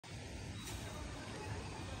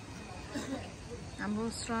हाम्रो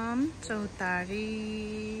श्रम चौतारी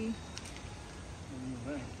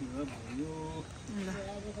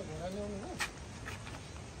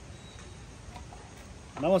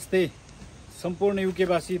नमस्ते सम्पूर्ण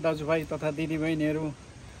युकेवासी दाजुभाइ तथा दिदीबहिनीहरू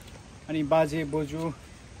अनि बाजे बोजू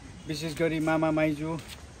विशेष गरी मामा माइजू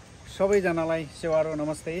सबैजनालाई सेवा र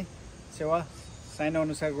नमस्ते सेवा साइन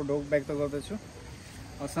अनुसारको ढोक व्यक्त गर्दछु।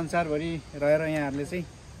 संसारभरि रहेर यहाँहरूले चाहिँ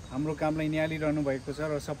हाम्रो कामलाई निहालिरहनु भएको छ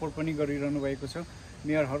र सपोर्ट पनि गरिरहनु भएको छ।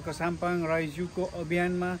 मेयर हर्क साम्पाङ राईज्यूको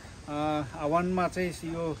अभियानमा आह्वानमा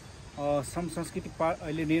चाहिँ यो संस्कृति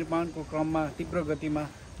अहिले निर्माणको क्रममा तीव्र गतिमा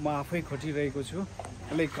म आफै खटिरहेको छु।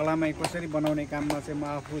 अहिले कलामाई कसरी बनाउने काममा चाहिँ म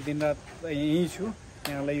आफू दिनरात यहीँ छु,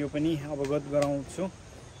 यहाँलाई यो पनि अवगत गराउँछु।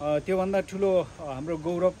 त्योभन्दा ठुलो हाम्रो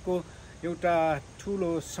गौरवको एउटा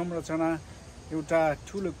ठुलो संरचना, एउटा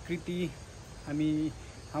ठुलो कृति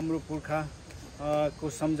हाम्रो पुर्खा को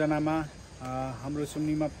सम्झनामा हाम्रो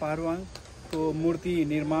सुम्निमा पारुवाङको मूर्ति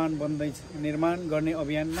निर्माण गर्ने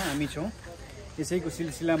अभियानमा हामी छौँ। यसैको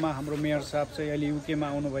सिलसिलामा हाम्रो मेयर साहब चाहिँ अहिले युकेमा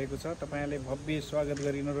आउनुभएको छ। तपाईँहरूले भव्य स्वागत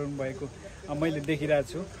गरिरहनु भएको मैले देखिरहेको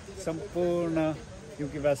छु। सम्पूर्ण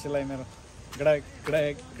युकेवासीलाई मेरो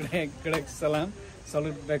गडाक सलाम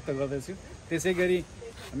सल्युट व्यक्त गर्दछु। त्यसै गरी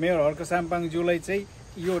मेयर हर्क साम्पाङज्यूलाई चाहिँ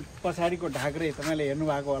यो पछाडिको ढाक्रे तपाईँले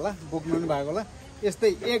हेर्नुभएको होला, बोक्नु भएको होला, यस्तै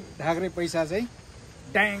एक ढाक्रे पैसा चाहिँ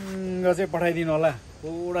ट्याङ्ग चाहिँ पठाइदिनु होला।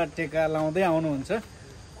 पुरा टेका लाउँदै आउनुहुन्छ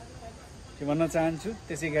त्यो भन्न चाहन्छु।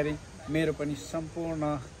 त्यसै गरी मेरो पनि सम्पूर्ण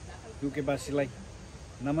युकेवासीलाई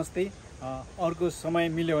नमस्ते। अर्को समय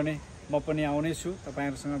मिल्यो भने म पनि आउनेछु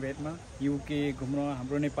तपाईँहरूसँग भेट्न। युके घुम्न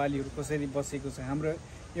हाम्रो नेपालीहरू कसरी बसेको छ, हाम्रो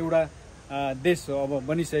एउटा देश हो अब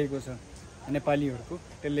बनिसकेको छ नेपालीहरूको।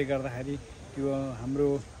 त्यसले गर्दाखेरि त्यो हाम्रो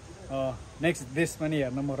नेक्स्ट देश पनि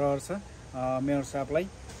हेर्न म रहर छ। मेयर साहबलाई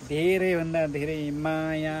धेरैभन्दा धेरै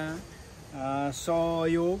माया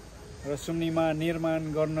सहयोग र सुम्निमा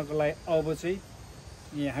निर्माण गर्नको लागि अब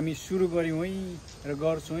चाहिँ हामी सुरु गऱ्यौँ है र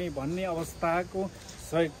गर्छौँ है भन्ने अवस्थाको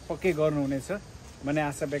सहयोग पक्कै गर्नुहुनेछ भन्ने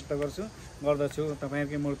आशा व्यक्त गर्दछु।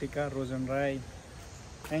 तपाईँहरूकै मूर्तिकार रोजन राई।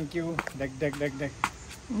 Thank you. ढ्याक ढ्याक ढ्याक ढ्याक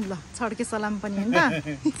ल छड्के सलाम पनि होइन त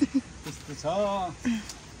त्यस्तो छ।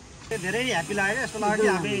 धेरै ह्याप्पी लाग्यो क्या, यस्तो लाग्यो कि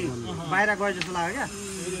हामी बाहिर गए जस्तो लाग्यो क्या,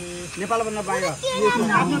 नेपालभन्दा बाहिर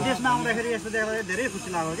आफ्नो देशमा आउँदाखेरि यस्तो देख्दा धेरै खुसी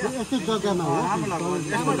लाग्यो क्या। राम्रो लाग्यो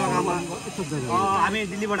यस्तो जग्गामा। हामी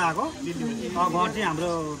दिल्लीबाट आएको, घर चाहिँ हाम्रो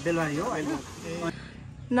बेलबारी हो अहिले।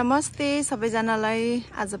 नमस्ते सबैजनालाई।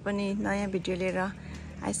 आज पनि नयाँ भिडियो लिएर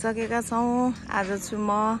आइसकेका छौँ। आज छु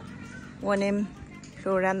म वनेम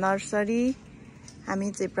फ्लोरा नर्सरी। हामी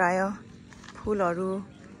चाहिँ प्राय फुलहरू,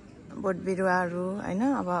 बोट बिरुवाहरू होइन,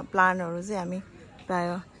 अब प्लान्टहरू चाहिँ हामी प्राय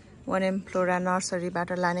वनेम फ्लोरा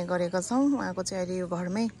नर्सरीबाट लाने गरेका छौँ। उहाँको चाहिँ अहिले यो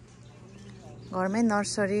घरमै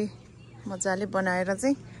नर्सरी मजाले बनाएर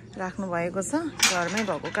चाहिँ राख्नु भएको छ। घरमै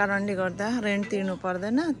भएको कारणले गर्दा रेन्ट तिर्नु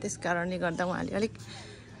पर्दैन, त्यस कारणले गर्दा उहाँले अलिक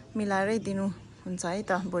मिलाएरै दिनुहुन्छ है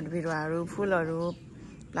त। बोट बिरुवाहरू, फुलहरू,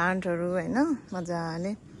 प्लान्टहरू होइन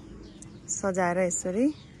मजाले सजाएर यसरी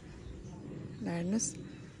हेर्नुहोस्।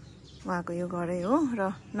 उहाँको यो घरै हो र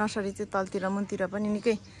नर्सरी चाहिँ तलतिर मुनतिर पनि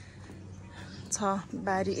निकै छ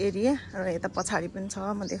बारी एरिया र यता पछाडि पनि छ।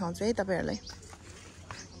 म देखाउँछु है तपाईँहरूलाई।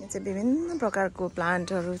 यहाँ चाहिँ विभिन्न प्रकारको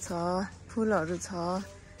प्लान्टहरू छ, फुलहरू छ,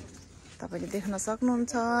 तपाईँले देख्न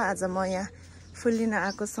सक्नुहुन्छ। आज म यहाँ फुल लिन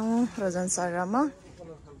आएको छौँ रोजन सर र म।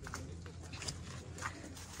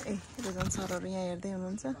 रोजन सरहरू यहाँ हेर्दै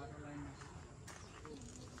हुनुहुन्छ।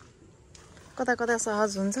 कता कता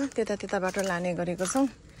सहज हुन्छ त्यताबाट लाने गरेको छौँ।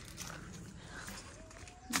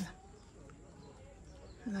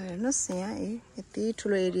 ल हेर्नुहोस् यहाँ यति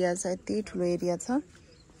ठुलो एरिया छ, यति ठुलो एरिया छ।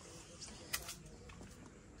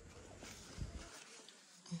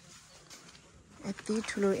 यति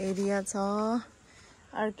ठुलो एरिया छ।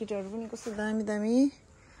 अर्किडहरू पनि कस्तो दामी दामी।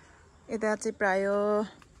 यता चाहिँ प्राय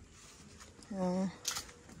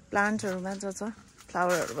प्लान्टहरूमा जो छ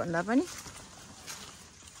फ्लावरहरू भन्दा पनि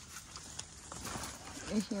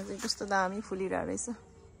यहाँ चाहिँ कस्तो दामी फुलिरहेको रहेछ,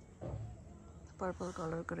 पर्पल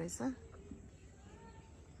कलरको रहेछ।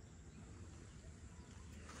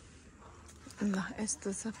 ल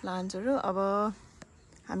यस्तो छ प्लान्टहरू। अब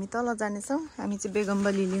हामी तल जानेछौँ। हामी चाहिँ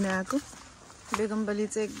बेगमबली लिन आएको। बेगमबली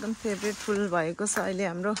चाहिँ एकदम फेभरेट फुल भएको छ अहिले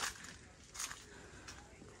हाम्रो।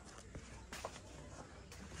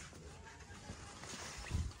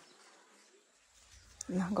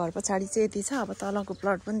 ल घर पछाडि चाहिँ यति छ। अब तलको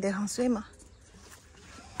प्लट पनि देखाउँछु है म।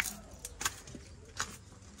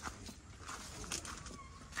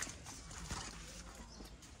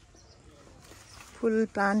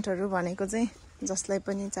 फुल प्लान्टहरू भनेको चाहिँ जसलाई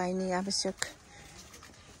पनि चाहिने आवश्यक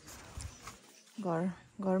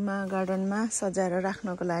घरमा गार्डनमा सजाएर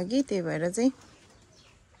राख्नको लागि। त्यही भएर चाहिँ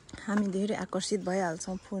हामी धेरै आकर्षित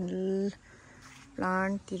भइहाल्छौँ फुल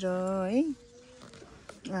प्लान्टतिर है।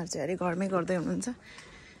 उहाँहरू चाहिँ अरे घरमै गर्दै हुनुहुन्छ।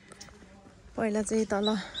 पहिला चाहिँ तल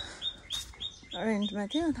रेन्टमा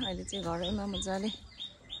थियो, अहिले चाहिँ घरैमा मजाले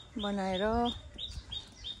बनाएर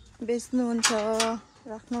बेच्नुहुन्छ,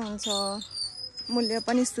 राख्नुहुन्छ। मूल्य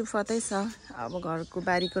पनि सुफतै छ। अब घरको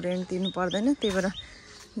बारीको रेन्ट दिनु पर्दैन, त्यही भएर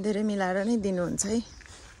धेरै मिलाएर नै दिनुहुन्छ है।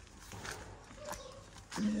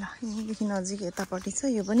 ल यहीँदेखि नजिक यतापट्टि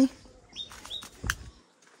छ यो पनि।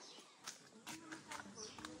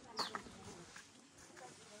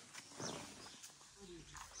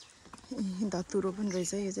 धतुरो पनि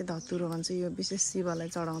रहेछ। यो चाहिँ धतुरो भन्छ। यो विशेष शिवलाई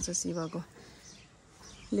चढाउँछ, शिवको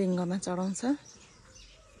लिङ्गमा चढाउँछ।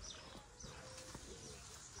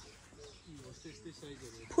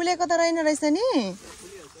 फुलेको त रहेन रहेछ नि।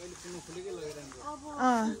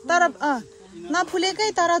 तर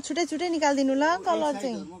नफुलेकै, तर छुट्टै छुट्टै निकालिदिनु ल। कलर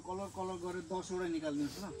चाहिँ कलर गरेर 10 वटा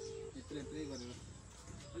निकालिदिनुहोस् ल। यत्रै गरेर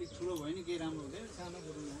अलिक ठुलो भयो नि केही राम्रो हुँदैन, सानो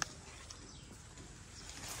गरौँ न।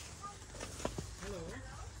 हेलो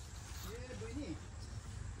ए बहिनी,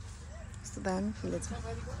 यस्तो दामी फुलेछ।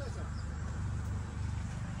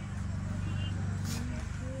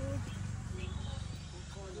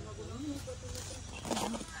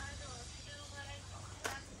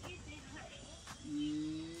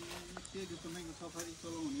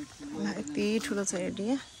 यति ठुलो छ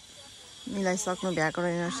एरिया, मिलाइसक्नु भ्याएको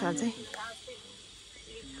रहेन सर चाहिँ।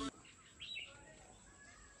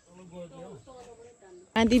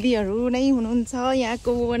 दिदीहरू नै हुनुहुन्छ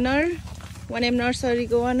यहाँको ओनर, 1M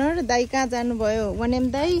नर्सरीको ओनर। दाई कहाँ जानुभयो 1M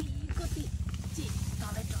दाई?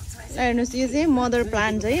 हेर्नुहोस् यो चाहिँ मदर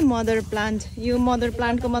प्लान्ट है, मदर प्लान्ट। यो मदर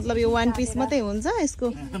प्लान्टको मतलब यो 1 पिस मात्रै हुन्छ यसको।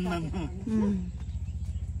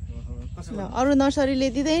 ल अरू नर्सरीले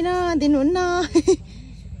दिँदैन, दिनुहुन्न।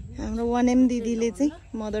 हाम्रो 1M दिदीले चाहिँ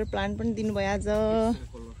मदर प्लान्ट पनि दिनुभयो आज।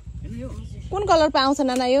 कुन कलर पाउँछ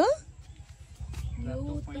नाना यो?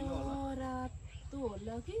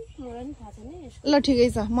 ल ठिकै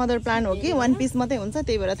छ, मदर प्लान्ट हो कि 1 पिस मात्रै हुन्छ,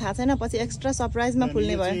 त्यही भएर थाहा छैन। पछि एक्स्ट्रा सरप्राइजमा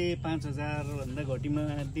फुल्ने भयो। 5000 भन्दा घटीमा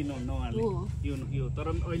दिनुहुन्न उहाँले यो, तर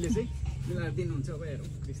अहिले चाहिँ मिलाएर दिनुहुन्छ। अब हेरौँ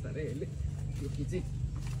बिस्तारै अहिले यो कि चाहिँ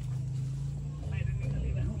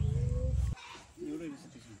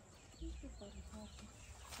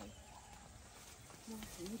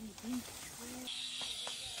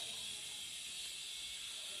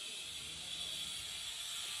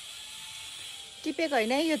टिपेको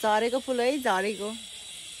होइन यो झरेको फुल है, झरेको।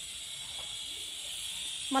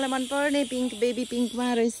 मलाई मनपर्ने पिङ्क, बेबी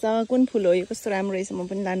पिङ्कमा रहेछ। कुन फुल हो यो? कस्तो राम्रो रहेछ, म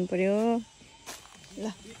पनि लानु पर्यो। ल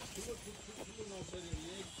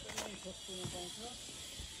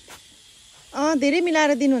धेरै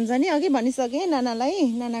मिलाएर दिनुहुन्छ नि। अघि भनिसकेँ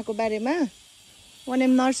नानालाई, नानाको बारेमा।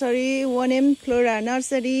 1M nursery, 1M flora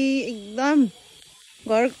nursery एकदम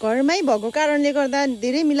घरमै भएको कारणले गर्दा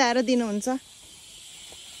धेरै मिलाएर दिनुहुन्छ।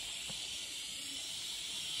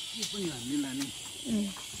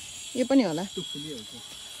 यो पनि होला।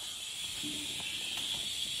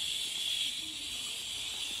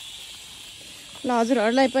 ल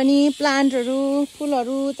हजुरहरूलाई पनि प्लान्टहरू,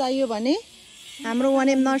 फुलहरू चाहियो भने हाम्रो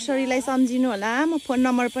 1M नर्सरीलाई सम्झिनु होला। म फोन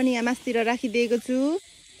नम्बर पनि यहाँ मास्तिर राखिदिएको छु।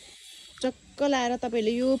 चक्क लाएर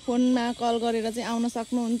तपाईँहरूले यो फोनमा कल गरेर चाहिँ आउन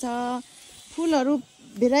सक्नुहुन्छ। फुलहरू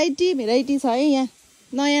भेराइटी छ है यहाँ।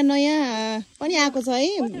 नयाँ पनि आएको छ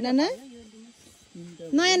है नाना।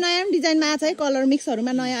 नयाँ पनि डिजाइनमा आएको छ है, कलर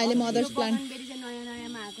मिक्सहरूमा नयाँ अहिले मदर्स प्लान्ट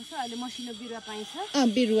नयाँमा आएको छ। अहिले मसिनो बिरुवा पाइन्छ।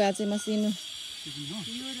 बिरुवा चाहिँ मसिनो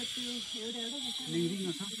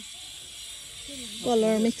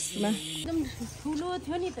कलर मिक्समा एकदम ठुलो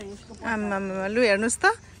थियो नि त यसको। आमामा लु हेर्नुहोस् त,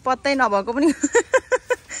 पत्तै नभएको पनि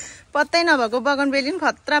पत्तै नभएको बगनबेली पनि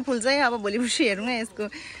खतरा फुल्छ है। अब भोलि पर्सि हेरौँ है यसको।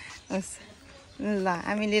 ल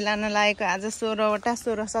हामीले लान लागेको आज 16वटा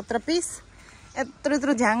 16-17 पिस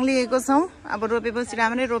यत्रो झ्याङ लिएको छौँ। अब रोपेपछि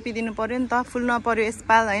राम्रै रोपिदिनु पर्यो नि त, फुल्न पर्यो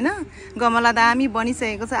यसपाल होइन। गमला दामी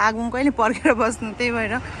बनिसकेको छ, आगो कहिले पर्खेर बस्नु। त्यही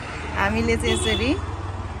भएर हामीले चाहिँ यसरी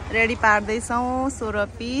रेडी पार्दैछौँ। 16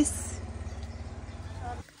 पिस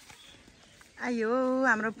आयो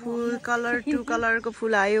हाम्रो फुल। कलर टु कलरको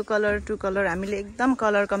फुल आयो, कलर टु कलर। हामीले एकदम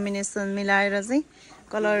कलर कम्बिनेसन मिलाएर चाहिँ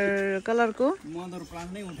कलरको मदर प्लान्ट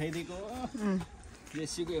नै उठाइदिएको।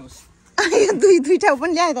 जेसीकै होस्। यो दुईटा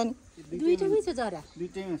पनि ल्यायो त नि। दुईटैमै छ जरा।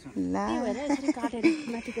 दुईटैमा छ। ल भएर यसरी काटेर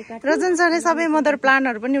माथिको काट। रजन सरले सबै मदर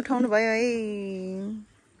प्लान्टहरू पनि उठाउनु भयो है।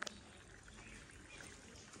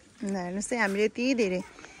 हेर्नुहोस् है, हामीले यति धेरै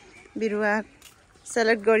बिरुवा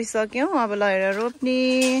सेलेक्ट गरिसक्यौँ। अब लगेर रोप्ने।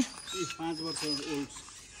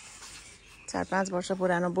 4-5 वर्ष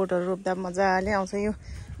पुरानो बोटहरू रोप्दा मजाले आउँछ। यो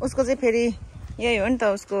उसको चाहिँ फेरि यही हो नि त,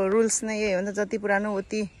 उसको रुल्स नै यही हो नि त। जति पुरानो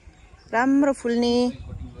उति राम्रो फुल्ने।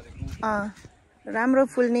 राम्रो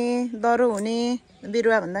फुल्ने दह्रो हुने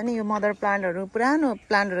बिरुवा भन्दा नि यो मदर प्लान्टहरू पुरानो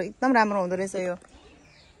प्लान्टहरू एकदम राम्रो हुँदो रहेछ यो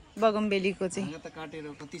बगमबेलीको चाहिँ त काटेर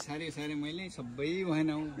कति सारे मैले सबै भएन।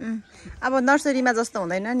 अब नर्सरीमा जस्तो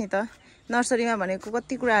हुँदैन नि त। नर्सरीमा भनेको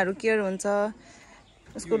कति कुराहरू केयर हुन्छ,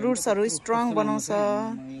 उसको रुट्सहरू स्ट्रङ बनाउँछ।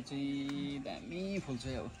 यो चाहिँ दामी फुल्छ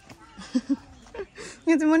अब।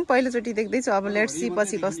 यो चाहिँ म पनि पहिलोचोटि देख्दैछु। अब लेट्स सी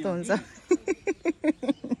पछि कस्तो हुन्छ।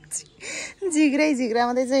 झिग्रा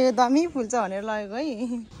मात्रै चाहिँ यो दामी फुल्छ भनेर लगेको है।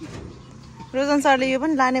 रोजन सरले यो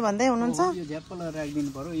पनि लाने भन्दै हुनुहुन्छ। यो झ्याप्प लगाएर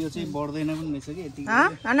राखिदिनु पर्यो, यो चाहिँ बढ्दैन पनि रहेछ कि यति।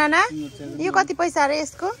 नाना यो कति पैसा अरे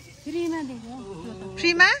यसको? फ्रीमा दिन्छ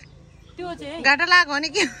फ्रीमा? त्यो चाहिँ घाटा लाग्यो भने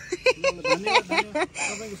के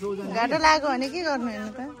घाटा लाग्यो भने के गर्नु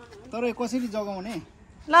हेर्नु त। तर कसरी जगाउने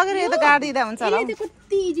लगेर यो त गाडिदिँदा हुन्छ होला। यो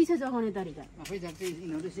कति इजी छ जगाउने तरिका। आफै जान्छ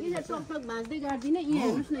यिनीहरू यहाँ टकटक भाँच्दै गाड्दिन। यहाँ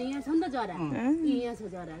हेर्नुहोस् न, यहाँ छ नि त जरा, यहाँ छ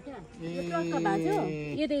जरा क्या। यो टक्क भाँच्यो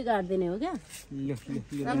यतै गाड्दिने हो क्या।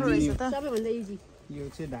 राम्रो रहेछ त। सबैभन्दा इजी। यो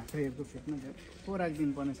चाहिँ ढाक्रेहरूको फेक्न पो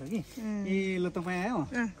राखिदिनु पर्ने छ कि। ए ल तपाईँ आयो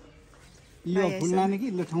यो फुल लाने कि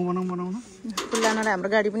ल ठाउँ बनाउनु। फुल लानलाई हाम्रो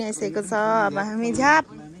गाडी पनि आइसकेको छ। अब हामी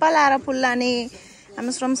झ्याप्प लाएर फुल लाने,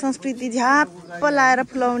 हाम्रो श्रम संस्कृति झ्याप्प लाएर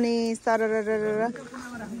फुलाउने। सरर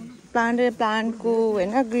प्लान्टको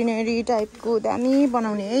होइन ग्रिनरी टाइपको दामी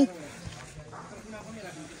बनाउने है।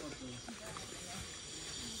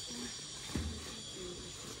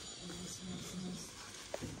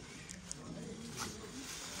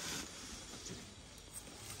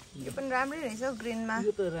 यो पनि राम्रै रहेछ हौ ग्रिनमा।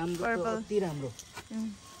 यो त राम्रो, पर्पल अति राम्रो।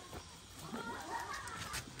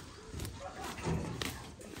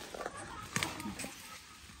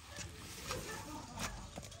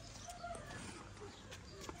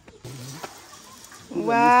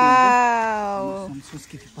 वाउ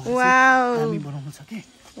वाउ बनाउनु छ के।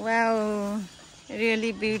 Wow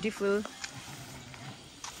really beautiful.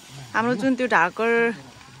 हाम्रो जुन त्यो ढाकर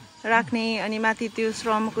राख्ने अनि माथि त्यो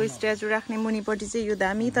श्रमको स्ट्याचु राख्ने मुनिपट्टि चाहिँ यो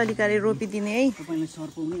दामी तरिकाले रोपिदिने है। तपाईले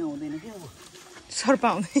सर्प पनि आउँदैन के अब। सर्प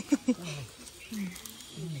आउँदैन।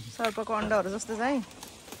 सर्पको अन्डाहरू जस्तो छ है।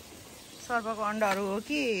 सर्पको अन्डाहरू हो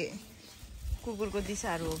कि कुकुरको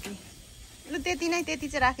दिशाहरू हो कि? लु त्यति नै, त्यति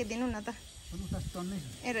चाहिँ राखिदिनु न त।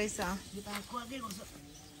 ए रहेछ।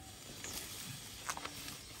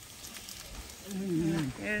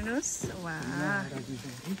 हेर्नुहोस् वा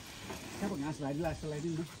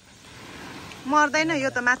मर्दैन यो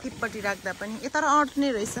त माथिपट्टि राख्दा पनि। यो तर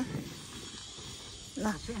अट्ने रहेछ।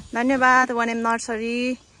 ल धन्यवाद वानेम नर्सरी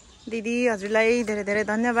दिदी हजुरलाई धेरै धेरै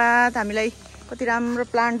धन्यवाद। हामीलाई कति राम्रो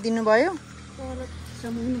प्लान्ट दिनुभयो।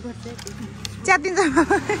 च्यातिन्छ।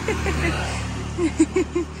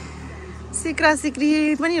 सिक्रा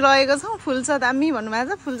सिक्री पनि रहेको छ, फुल्छ दामी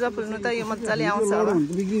भन्नुभएको छ। फुल्छ फुल्नु त यो मजाले आउँछ होला।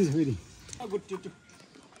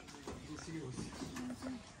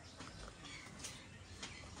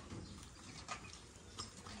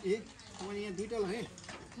 यहाँ दुईटा लगाए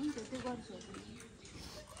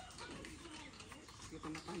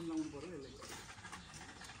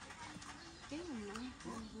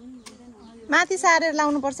माथि सारेर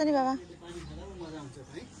लाउनु पर्छ नि बाबा।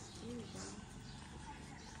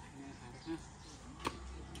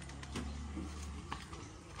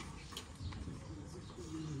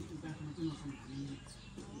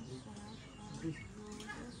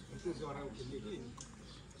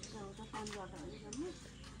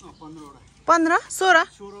 पन्ध्र 16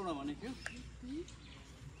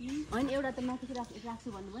 होइन एउटा त माथि राख्छु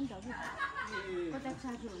भन्नुभयो नि त।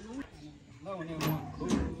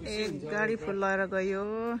 एक गाडी फुल लगाएर गयो।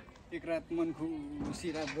 एक रात मन खुसी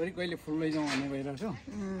रातभरि कहिले फुल्दै जाउँ भन्ने भइरहेको छ।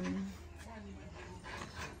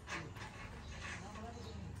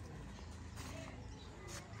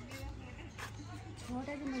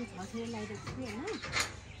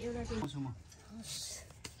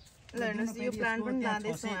 हेर्नुहोस् यो प्लान्ट पनि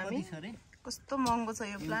लाँदैछौँ हामी। कस्तो महँगो छ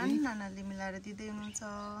यो प्लान्ट। नानाले मिलाएर दिँदै हुनुहुन्छ।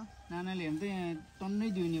 नानाले हेर्नु त यहाँ टन्नै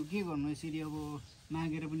दिउने हो, के गर्नु यसरी। अब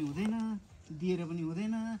मागेर पनि हुँदैन, दिएर पनि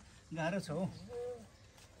हुँदैन, गाह्रो छ हो।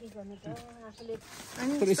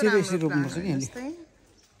 तर यसरी रोप्नुपर्छ कि हामीले।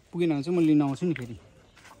 पुगेन भने चाहिँ म लिन आउँछु नि फेरि।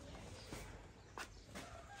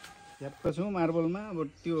 झ्याप्प छौँ मार्बलमा। अब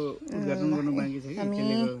त्यो उद्घाटन गर्नु बाँकी छ कि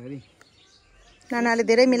त्यसले गर्दाखेरि। नानाले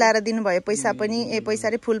धेरै मिलाएर दिनुभयो, पैसा पनि पैसा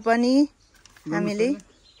रे फुल पनि। हामीले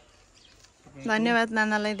धन्यवाद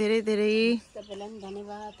नानालाई धेरै धेरै। सबैलाई पनि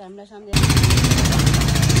धन्यवाद। हामीलाई सम्झेर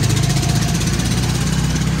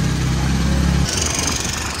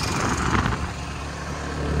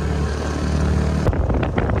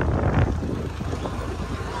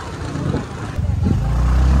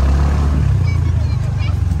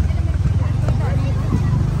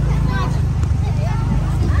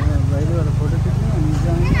फोटो खिच्नु अनि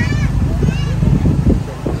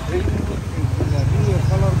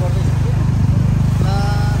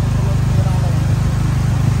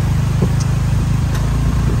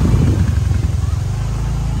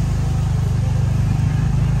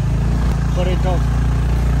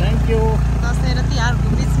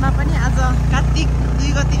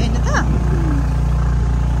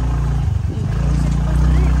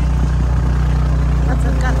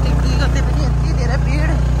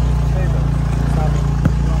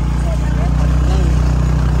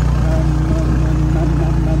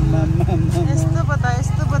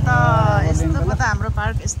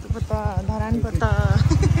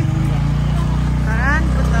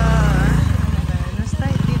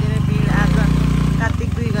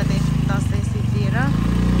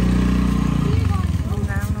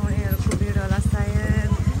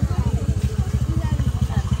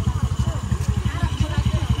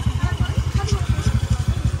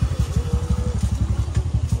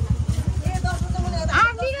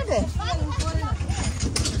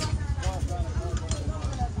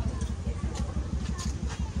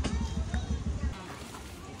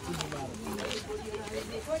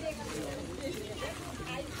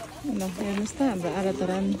ल हेर्नुहोस् त हाम्रो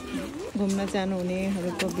आराधरान घुम्न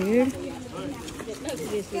जानुहुनेहरूको भिड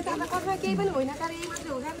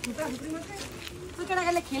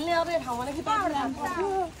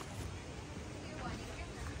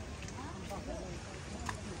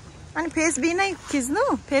अनि फेस बी नै खिच्नु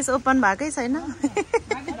फेस ओपन भएकै छैन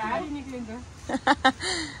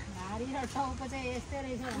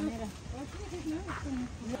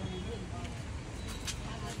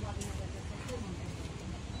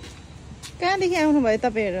कहाँदेखि आउनुभयो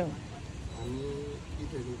तपाईँहरू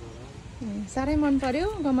साह्रै मन पर्यो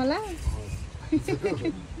गमला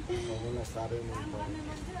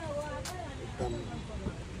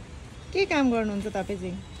के काम गर्नुहुन्छ तपाईँ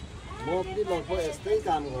चाहिँ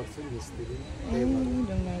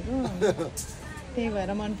ढुङ्गाको त्यही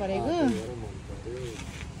भएर मन परेको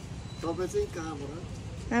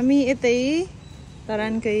हामी यतै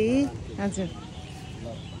तरानकै हजुर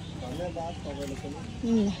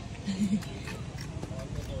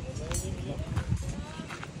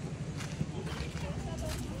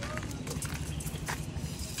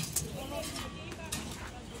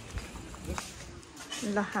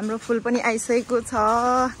ल हाम्रो फुल पनि आइसकेको छ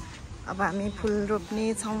अब हामी फुल रोप्ने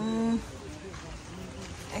छौँ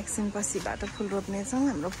एकछिनपछिबाट फुल रोप्ने छौँ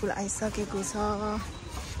हाम्रो फुल आइसकेको छ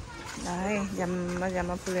ल है झ्याम्मा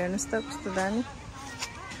झ्याम्मा फुल हेर्नुहोस् त कस्तो दामी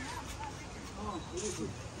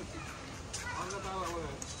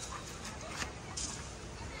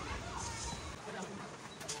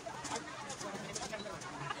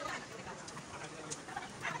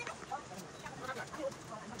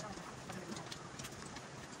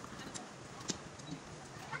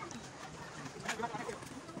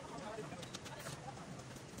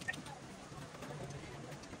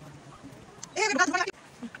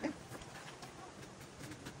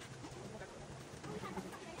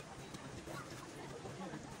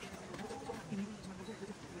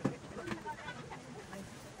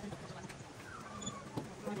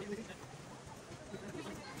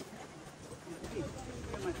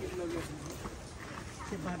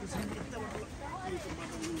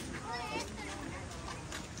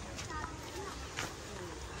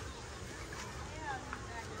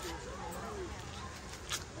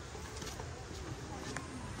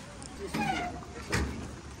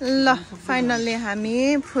ल फाइनल्ली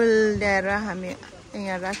हामी फुल ल्याएर हामी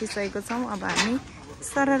यहाँ राखिसकेको छौँ अब हामी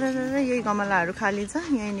सरर यही गमलाहरू खाली छ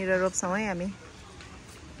यहीँनिर रोप्छौँ है हामी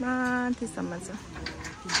माथिसम्म छ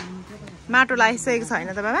माटो लगाइसकेको छैन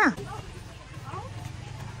त बाबा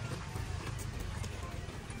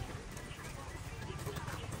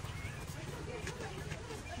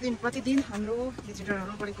दिन प्रतिदिन हाम्रो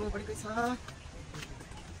भिजिटरहरू बढेकै छ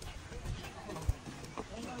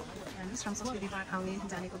श्रम संस्कृति पार्क आउने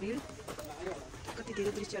जानेको भिड कति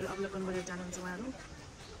धेरै दृश्यहरू अवलोकन गरेर जानुहुन्छ उहाँहरू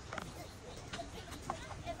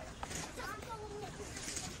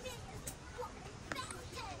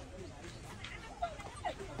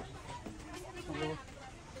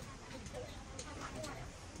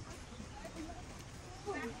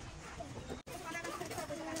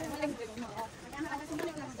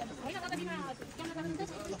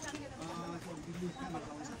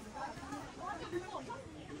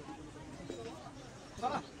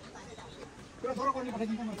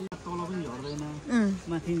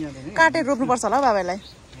काटेर रोप्नुपर्छ होला बाबालाई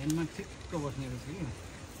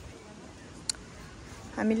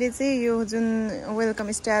हामीले चाहिँ यो जुन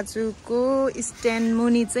वेलकम स्ट्याचुको स्ट्यान्ड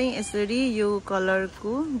मुनि चाहिँ यसरी यो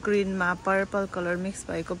कलरको ग्रिनमा पर्पल कलर मिक्स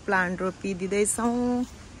भएको प्लान्ट रोपिदिँदैछौँ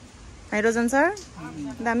है रोजन सर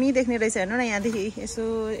दामी देख्ने रहेछ हेर्नु न यहाँदेखि यसो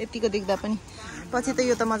यतिको देख्दा पनि पछि त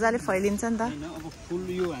यो त मजाले फैलिन्छ नि त अब फुल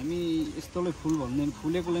यो हामी यस्तोलाई फुल भन्दैन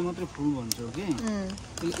फुलेकोलाई मात्रै फुल भन्छौँ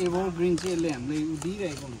कि एभरग्रिन चाहिँ यसले हामीलाई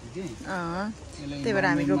दिइरहेको हुन्छ कि त्यही भएर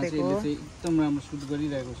हामी रोपेको एकदम राम्रो सुट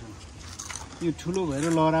गरिरहेको छ यो ठुलो भएर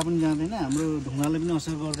लहरा पनि जाँदैन हाम्रो ढुङ्गालाई पनि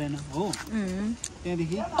असर गर्दैन हो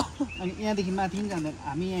त्यहाँदेखि अनि यहाँदेखि माथि पनि जाँदैन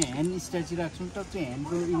हामी यहाँ ह्यान्ड स्ट्याचु राख्छौँ टक्कै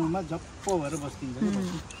ह्यान्डको उयोमा जप्प भएर बस्दिन्छ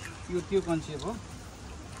यो त्यो कन्सेप्ट हो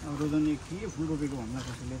अब रोजनले के फुल रोपेको भन्दा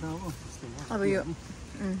कसैले त अब यो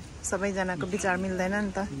सबैजनाको विचार मिल्दैन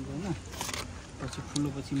नि त पछि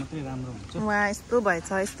फुलोपछि मात्रै राम्रो हुन्छ उहाँ यस्तो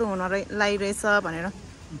भएछ यस्तो हुन लागिरहेछ भनेर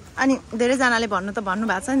अनि धेरैजनाले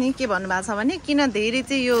भन्नुभएको छ नि के भन्नुभएको छ भने किन धेरै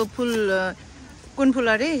चाहिँ यो फुल कुन फुल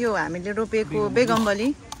अरे यो हामीले रोपेको बेगमबली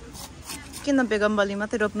किन बेगमबली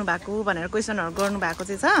मात्रै रोप्नु भएको भनेर क्वेसनहरू गर्नुभएको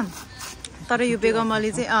चाहिँ छ तर यो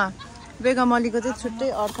बेगमबली चाहिँ बेगमबलीको चाहिँ छुट्टै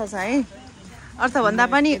अर्थ छ है अर्थ भन्दा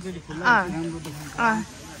पनि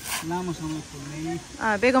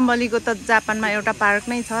बेगमबलीको त जापानमा एउटा पार्क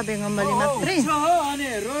नै छ बेगमबली मात्रै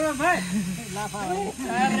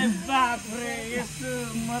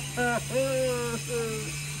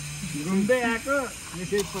घुम्दै आएको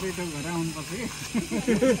यसै पर्यटक भएर आउनुपर्छ कि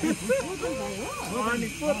अनि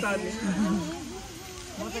पो त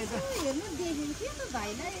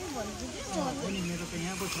मेरो त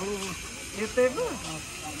यहाँको छेउ यतै पो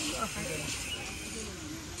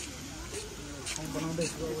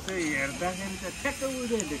बनाउँदैछु हेर्दाखेरि त ठ्याक्क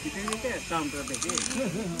उयोदेखि चाहिँ क्या काउन्टरदेखि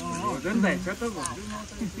भोजन भाइ छ त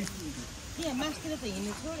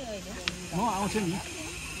म आउँछु नि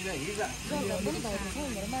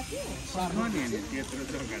सर्नु नि त्यत्रो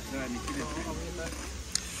जग्गा छ अनि किन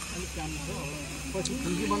अलिक काम छ पछि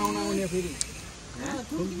फुल्की बनाउन आउने फेरि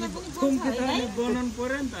फुल्की त अनि बनाउनु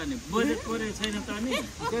पर्यो नि त अनि बजेट परेको छैन त अनि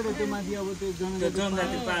त्यही त त्यो माथि अब त्यो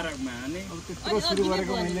जनजाति पार्कमा अनि अब त्यत्रो सुरु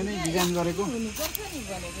गरेको मैले नै डिजाइन गरेको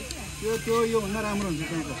त्यो योभन्दा राम्रो हुन्छ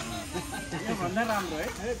त्यहाँ त योभन्दा राम्रो है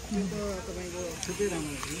त्यो त तपाईँको छुट्टै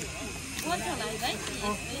राम्रो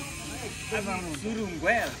सुरु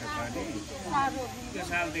भइहाल्छ त्यो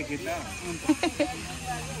सालदेखि त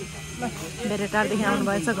धेरै टाढादेखि आउनु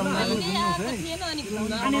भएछ घुम्न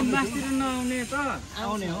अनि मासतिर नआउने त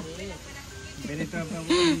आउने हो धेरै टाढा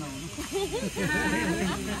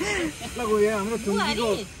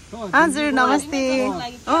हजुर नमस्ते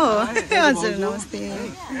हो हजुर नमस्ते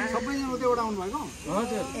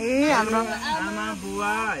ए हाम्रो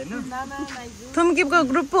थुम्कीको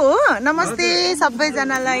ग्रुप हो नमस्ते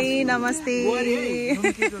सबैजनालाई नमस्ते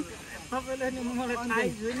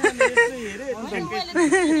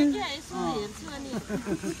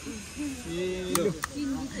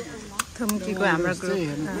थुम्कीको हाम्रो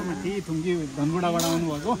ग्रुप थुम्की धनगुडाबाट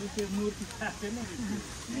आउनुभएको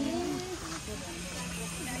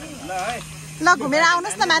ल घुमेर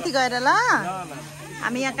आउनुहोस् न माथि गएर ल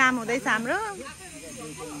हामी यहाँ काम हुँदैछ हाम्रो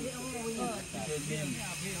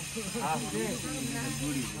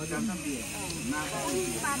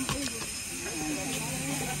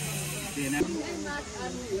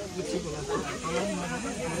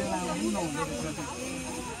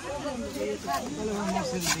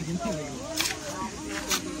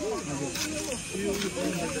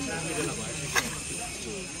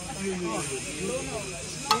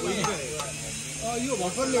यो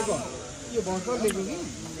भर्खर लिएको कि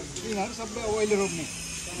यिनीहरू सबै अहिले रोप्ने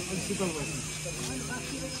शीतल भयो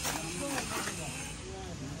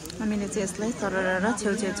हामीले चाहिँ यसलाई सरर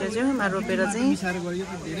छेउमा रोपेर चाहिँ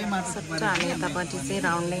सट्टा हामी यतापट्टि चाहिँ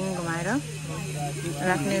राउन्डिङ घुमाएर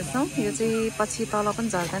राख्नेछौँ यो चाहिँ पछि तल पनि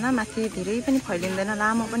झर्दैन माथि धेरै पनि फैलिँदैन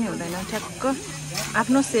लामो पनि हुँदैन ठ्याक्क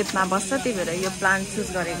आफ्नो सेपमा बस्छ त्यही भएर यो प्लान्ट चुज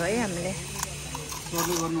गरेको है हामीले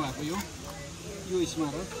सर्वे गर्नुभएको यो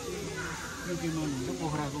स्मारक यो के नाम हुन्छ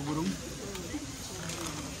पोखराको गुरुङ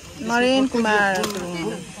नरेन कुमार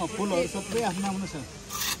फुलहरू सबै आफ्नो आफ्नो छ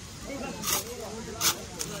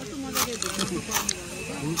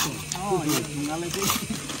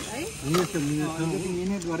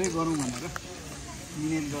मिहिनेत गरेर गरौँ भनेर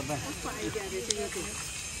मिहिनेत गर्दा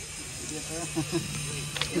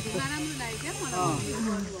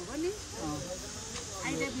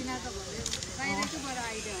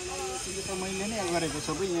मैले नै गरेको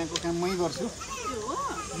सबै यहाँको काम मै गर्छु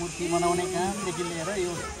मूर्ति बनाउने कामदेखि लिएर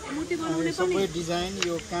यो सबै डिजाइन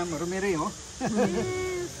यो कामहरू मेरै हो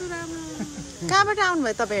कहाँबाट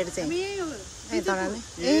आउनुभयो तपाईँहरू चाहिँ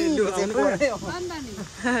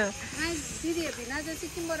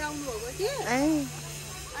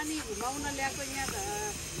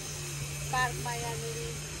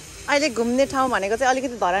अहिले घुम्ने ठाउँ भनेको चाहिँ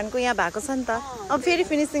अलिकति धरानको यहाँ भएको छ नि त अब फेरि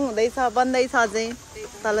फिनिसिङ हुँदैछ बन्दैछ अझै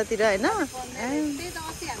तलतिर होइन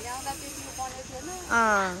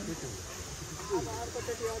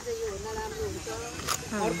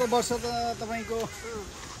अर्को वर्ष त तपाईँको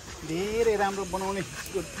धेरै राम्रो बनाउने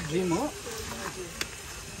ड्रिम हो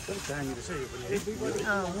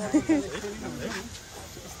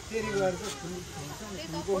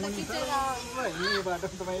बाटो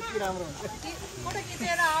तपाईँ यति राम्रो हुन्छ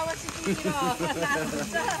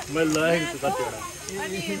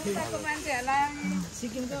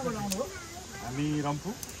सिक्किम कहाँबाट आउनु हो हामी रम्फू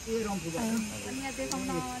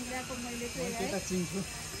त्यता चिन्छु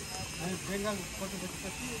बेङ्गाल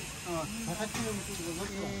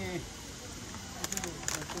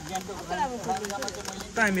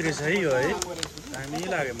दामी रहेछ है यो है दामी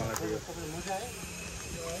लाग्यो मलाई त यो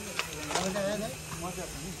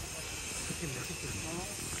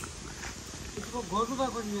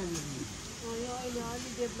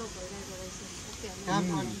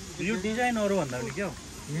यो डिजाइनहरू भन्दा पनि क्या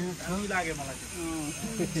दामी लाग्यो मलाई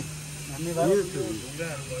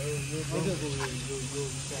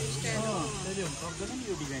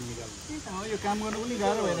यो काम गर्नु पनि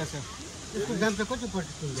गाह्रो भइरहेछ यसको दाम चाहिँ कति पर्छ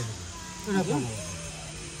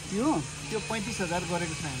त्यो 35,000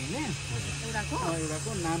 गरेको छ हामीले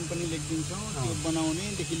एउटाको नाम पनि लेखिदिन्छौँ त्यो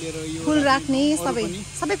बनाउनेदेखि लिएर यो फुल राख्ने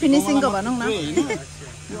सबै फिनिसिङको भनौँ न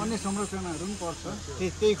यो अन्य संरचनाहरू पनि पर्छ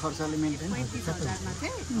त्यही खर्चले मेन्टेन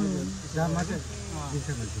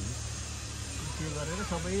त्यो गरेर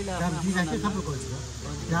सबैलाई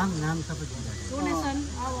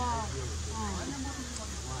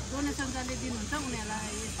डोनेसन जसले दिनुहुन्छ उनीहरूलाई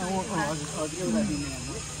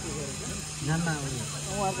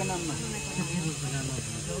उहाँको नाममा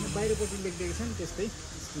बाहिरपट्टि लेखिदिएको छ नि त्यस्तै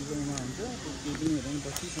स्कुलको नाममा हुन्छ केही पनि हुँदैन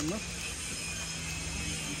पछिसम्म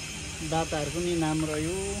दाताहरूको नि नाम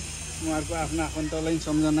रह्यो उहाँहरूको आफ्नो आफन्तलाई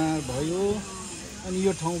सम्झना भयो अनि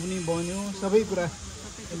यो ठाउँ पनि बन्यो सबै कुरा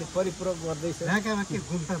यसले परिपूरक गर्दैछ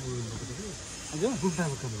हजुर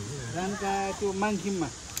रानका त्यो माङखिममा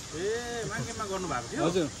माङखिममा गर्नुभएको थियो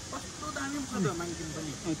हजुर कस्तो दामी छ त माङखिम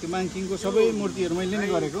पनि त्यो माङखिमको सबै मूर्तिहरू मैले नै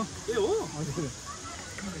गरेको ए हो हजुर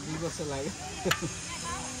 2 वर्ष लाग्यो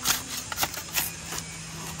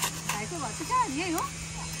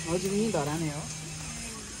हजुर यहीँ धराने हो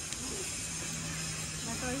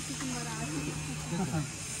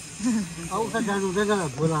उता जानु हुँदैन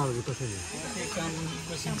बोलाहरू कसैले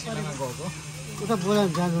उता बोला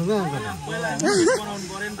जानु हुँदैन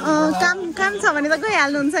काम छ भने त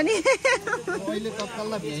गइहाल्नुहुन्छ नि अहिले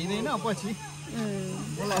तत्काललाई भ्याइँदैन पछि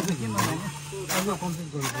बोलाएर किन कम्प्लिट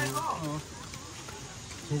गर्नु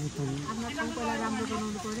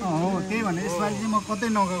हो त्यही भने यसपालि चाहिँ म कतै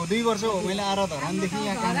नगएको 2 वर्ष हो मैले आएर धरानदेखि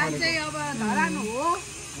यहाँ काम गरेको अब धरान हो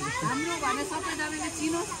हाम्रो भने सबैजनाले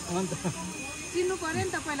चिन्नु पर्यो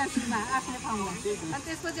नि त पहिला सुरुमा आफ्नो ठाउँमा अनि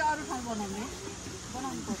त्यसपछि अरू ठाउँ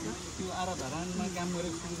बनाउनु पर्छ त्यो आएर धरानमा काम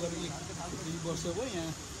गरेको सुरु गरेको 2 वर्ष भयो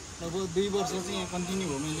यहाँ लगभग 2 वर्ष चाहिँ यहाँ कन्टिन्यू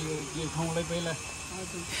भयो मैले यो ठाउँलाई पहिला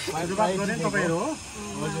तपाईँहरू हो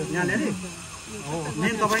हजुर यहाँले नि हो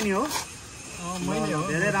मेन तपाईँ नि हो मैले हो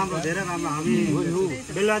धेरै राम्रो हामी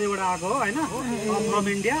बेलबारीबाट आएको हो होइन फ्रम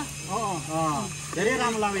इन्डिया धेरै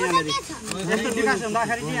राम्रो लाग्यो यहाँनिर यस्तो विकास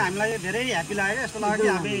हुँदाखेरि चाहिँ हामीलाई धेरै ह्याप्पी लाग्यो यस्तो लाग्यो कि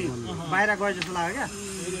हामी बाहिर गए जस्तो लाग्यो क्या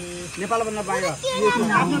नेपालभन्दा बाहिर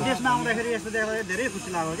आफ्नो देशमा आउँदाखेरि यस्तो देख्दाखेरि धेरै खुसी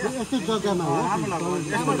लाग्यो क्या राम्रो लाग्यो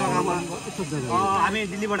यस्तो जग्गामा हामी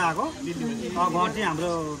दिल्लीबाट आएको घर चाहिँ हाम्रो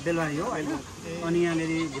बेलबारी हो अहिले अनि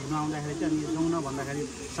यहाँनिर घुम्न आउँदाखेरि चाहिँ अनि जाउँ न भन्दाखेरि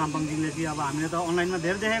साम्पाङदेखिले चाहिँ अब हामीले त अनलाइनमा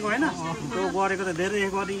धेरै देखेको होइन त्यो गरेको त धेरै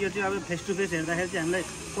देखेको अनि यो चाहिँ अब फेस टु फेस हेर्दाखेरि चाहिँ हामीलाई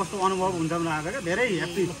कस्तो अनुभव हुन्छ भनेर आएको क्या धेरै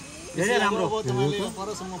ह्याप्पी धेरै राम्रो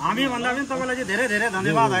हामी भन्दा पनि तपाईँलाई चाहिँ धेरै धेरै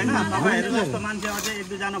धन्यवाद होइन तपाईँहरू जस्तो मान्छे अझै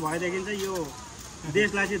 1-2 जना भएदेखि चाहिँ यो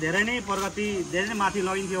देशलाई चाहिँ धेरै नै प्रगति धेरै नै माथि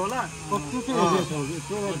लगिन्थ्यो होला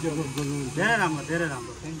धेरै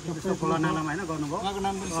राम्रो यस्तो खोला नालामा होइन गर्नुभयो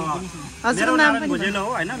मेरो नाम भुजेलो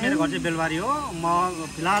हो होइन मेरो घर चाहिँ बेलबारी हो म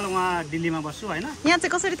फिलहाल उहाँ दिल्लीमा बस्छु होइन यहाँ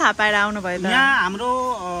चाहिँ कसरी थाहा पाएर आउनुभयो त यहाँ हाम्रो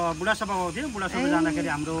बुढा सभा थियो बुढा सभा जाँदाखेरि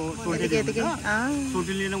हाम्रो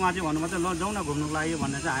सोटिले उहाँ चाहिँ भन्नुभयो ल जाउँ न घुम्नुको लागि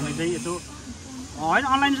भनेर चाहिँ हामी चाहिँ यसो होइन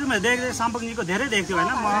अनलाइन चाहिँ देखेको साम्पाङजीको धेरै देख्थ्यो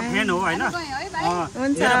होइन म फ्यान हो होइन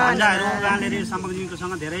मेरो भान्जाहरू यहाँनिर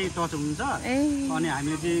साम्पाङजीकोसँग धेरै टच हुनुहुन्छ अनि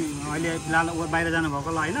हामी चाहिँ अहिले फिलहाल बाहिर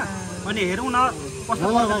जानुभएको ल होइन अनि हेरौँ न कस्तो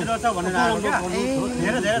छ भनेर आएको क्या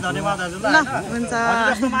धेरै धेरै धन्यवाद हजुरलाई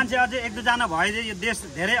जस्तो मान्छे अझै 1-2 जना भए चाहिँ यो देश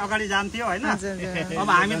धेरै अगाडि जान्थ्यो होइन अब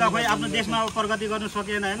हामी त खोइ आफ्नो देशमा प्रगति गर्नु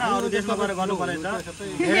सकिएन होइन अरू देशमा गएर गर्नु परेछ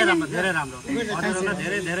धेरै राम्रो हजुरहरूलाई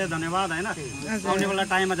धेरै धेरै धन्यवाद होइन आउने बेला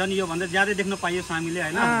टाइममा झन् योभन्दा ज्यादै देख्न पाइयो हामीले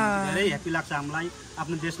होइन धेरै ह्याप्पी लाग्छ हामीलाई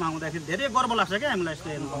आफ्नो देशमा आउँदाखेरि धेरै गर्व लाग्छ क्या हामीलाई यस्तो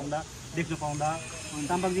हेर्नु पाउँदा देख्नु पाउँदा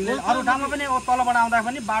साम्पाङजीले अरू ठाउँमा पनि तलबाट आउँदा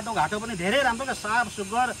पनि बाटोघाटो पनि धेरै राम्रो क्या साफ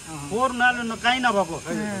सुग्घर फोहोर काहीँ नभएको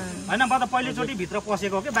होइन म त पहिलोचोटि भित्र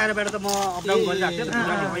पसेको कि बाहिर त म अपडाउन गरिरहेको थिएँ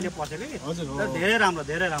अहिले पसेको कि धेरै राम्रो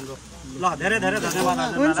ल धेरै धेरै धन्यवाद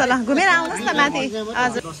हुन्छ ल घुमेर आउनुहोस् न माथि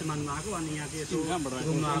हजुर दसैँ मान्नु आएको अनि यहाँ चाहिँ यसो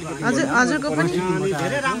घुम्नु आएको हजुरको पनि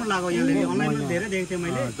धेरै राम्रो लाग्यो यहाँनिर अनलाइनमा धेरै देखेको थिएँ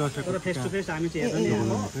मैले तर फेस टु फेस हामी चाहिँ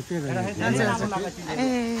हेर्नु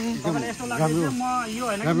तपाईँलाई यस्तो लाग्यो म यो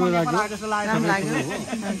होइन जस्तो लाग्यो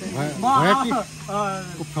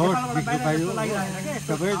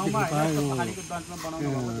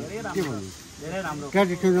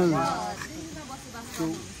ट्रेडिसनल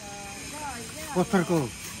पत्थरको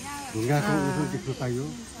ढुङ्गाको देख्नु पाइयो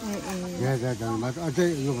धेरै धेरै धन्यवाद अझै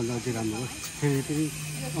योभन्दा अझै राम्रो होस् फेरि पनि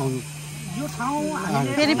आउनु यो ठाउँ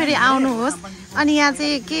हामीले फेरि फेरि आउनुहोस्। अनि यहाँ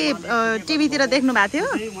चाहिँ के टिभीतिर देख्नु भएको थियो?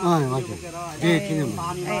 हजुर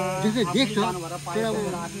त्यस्तै देख्छ तर अब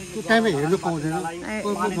त्यो टाइममा हेर्नु पाउँदैन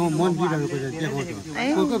मन बिराउनु देखाउँछ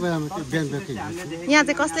कोही कोही बेलामा त्यो बिहान बेलुकै हेर्छु यहाँ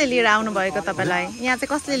चाहिँ कसले लिएर आउनु भएको तपाईँलाई? यहाँ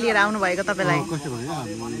चाहिँ कसले लिएर आउनु भएको तपाईँलाई? कस्तो भने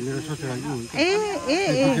मेरो ससुराली हुन्छ ए ए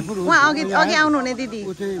ए उहाँ अघि अघि आउनुहुने दिदी?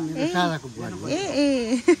 ऊ चाहिँ मेरो सालाको बुहारी हो। ए ए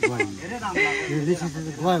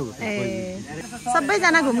गयो ए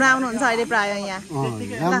सबैजना घुम्न आउनुहुन्छ अहिले प्राय यहाँ?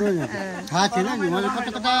 राम्रो थाहा छैन नि मैले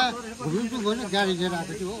कता कता घुम्नु गयो गाडी लिएर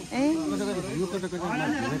आएको थियो कता कता घुम्नु कता कता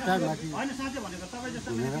माथि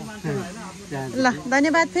ल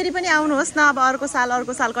धन्यवाद। फेरि पनि आउनुहोस् न, अब अर्को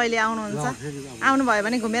साल कहिले आउनुहुन्छ? आउनुभयो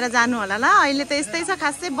भने घुमेर जानु होला ल। अहिले त यस्तै छ,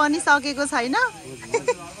 खासै बनिसकेको छैन।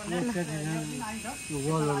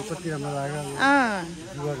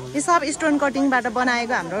 यो सब स्टोन कटिङबाट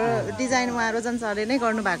बनाएको हाम्रो डिजाइन उहाँ रोजन सरले नै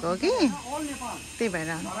गर्नुभएको हो कि, त्यही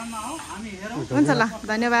भएर। हुन्छ ल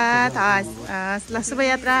धन्यवाद। हस् ल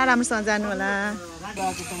शुभयात्रा, राम्रोसँग जानु होला।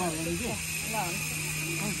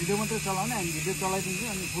 भिडियो मात्रै चलाउने, हामी भिडियो चलाइदिन्छु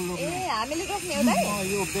अनि फुल रोप्ने। हामीले रोप्ने हो दाइ?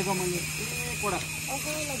 यो बेको मैले कोडा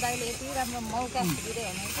दाइले यति राम्रो मौका दिँदै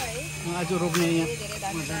हुनुहुन्छ है, आज रोप्ने यहाँ। धेरै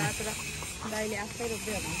धन्यवाद। दाइले आफै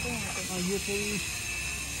रोप्दै हुनुहुन्छ। यो चाहिँ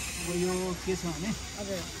अब यो के छ भने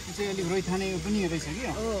हजुर यो चाहिँ अलिक रैथाने पनि रहेछ कि,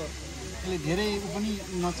 यसले धेरै पनि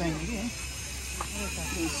नचाहिने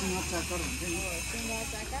कि सिंह चाकर हुन्छ नि,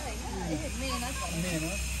 मेहनत।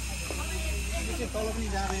 यो चाहिँ तल पनि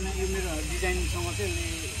जाँदैन, यो मेरो डिजाइनसँग चाहिँ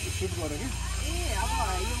यसले सुट गर्यो क्या।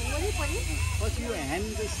 पछि यो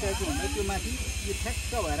ह्यान्ड स्ट्याचु हुन्छ त्यो माथि यो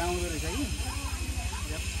ठ्याक्क भएर आउँदो रहेछ कि,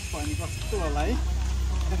 अनि कस्तो होला है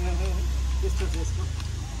त्यस्तो छ यसको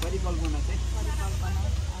परिकल्पना चाहिँ।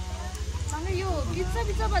 यो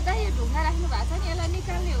बिचमा दाइ यो ढुङ्गा राख्नु भएको छ नि, यसलाई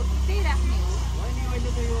निकाल्ने हो कि त्यही राख्ने हो? होइन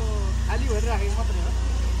अहिले त यो खाली भएर राखेको मात्रै हो।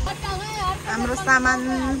 हाम्रो सामान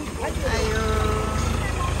आयो।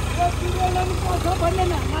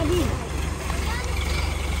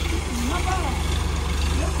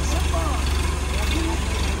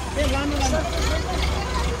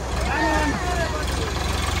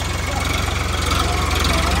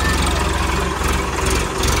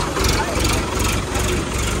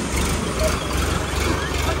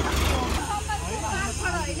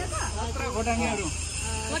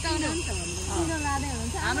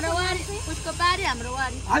 हाम्रो वारी उसको बारी, हाम्रो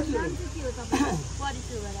वारी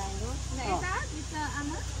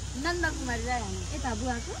नन्द कुमारी राई यता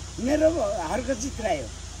बुवाको मेरो हर्कजित राई हो।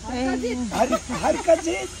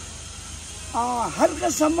 हर्कजित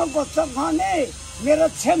हर्कसम्मको चखाने मेरो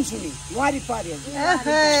छेम सुनि वारी पार्यो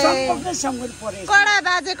सबैकै सँगै परे। कडा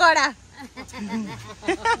बाजे कडा।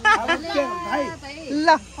 ल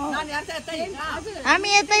हामी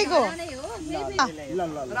यतैको। ल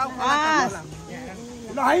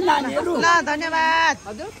है नानीहरू ल धन्यवाद।